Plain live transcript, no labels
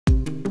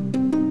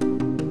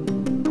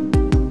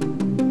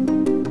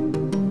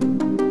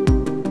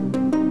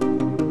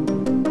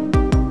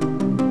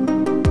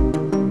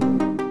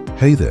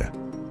Hey there,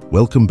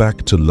 welcome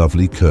back to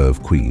Lovely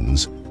Curve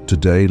Queens.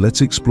 Today,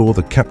 let's explore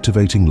the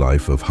captivating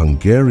life of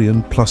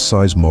Hungarian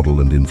plus-size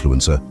model and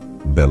influencer,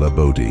 Bella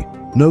Bodhi.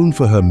 Known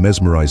for her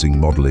mesmerizing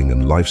modeling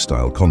and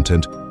lifestyle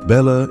content,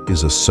 Bella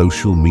is a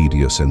social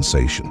media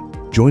sensation.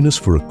 Join us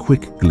for a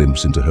quick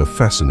glimpse into her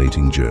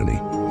fascinating journey.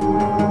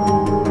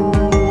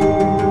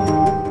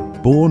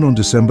 Born on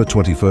December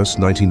 21,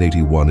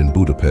 1981 in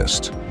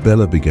Budapest,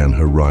 Bella began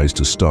her rise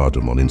to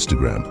stardom on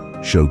Instagram,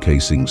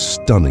 showcasing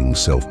stunning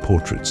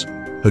self-portraits.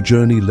 Her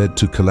journey led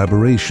to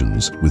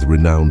collaborations with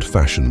renowned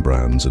fashion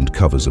brands and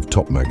covers of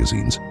top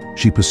magazines.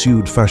 She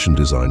pursued fashion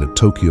design at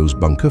Tokyo's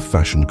Bunker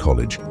Fashion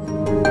College.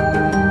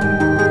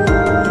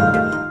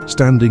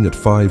 Standing at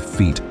 5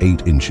 feet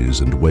 8 inches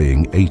and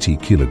weighing 80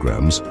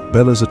 kilograms,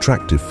 Bella's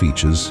attractive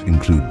features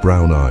include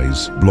brown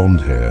eyes,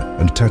 blonde hair,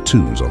 and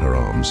tattoos on her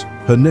arms.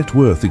 Her net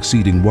worth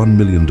exceeding $1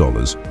 million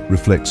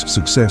reflects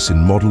success in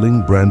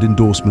modeling, brand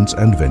endorsements,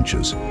 and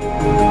ventures.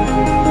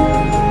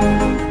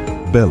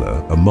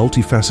 Bella, a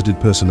multifaceted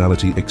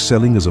personality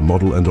excelling as a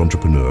model and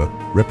entrepreneur,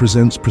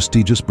 represents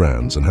prestigious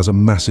brands and has a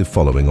massive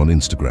following on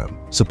Instagram,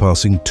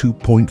 surpassing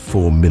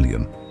 2.4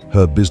 million.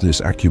 Her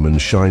business acumen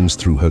shines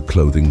through her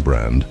clothing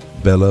brand,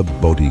 Bella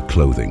Bodhi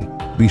Clothing.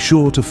 Be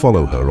sure to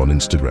follow her on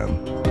Instagram.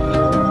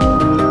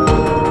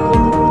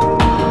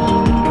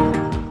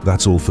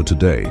 That's all for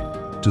today.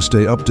 To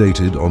stay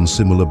updated on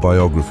similar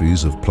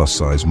biographies of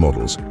plus-size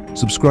models,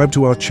 subscribe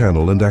to our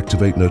channel and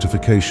activate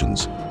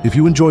notifications. If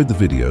you enjoyed the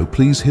video,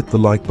 please hit the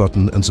like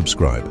button and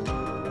subscribe.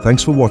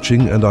 Thanks for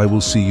watching, and I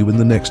will see you in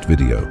the next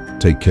video.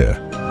 Take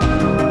care.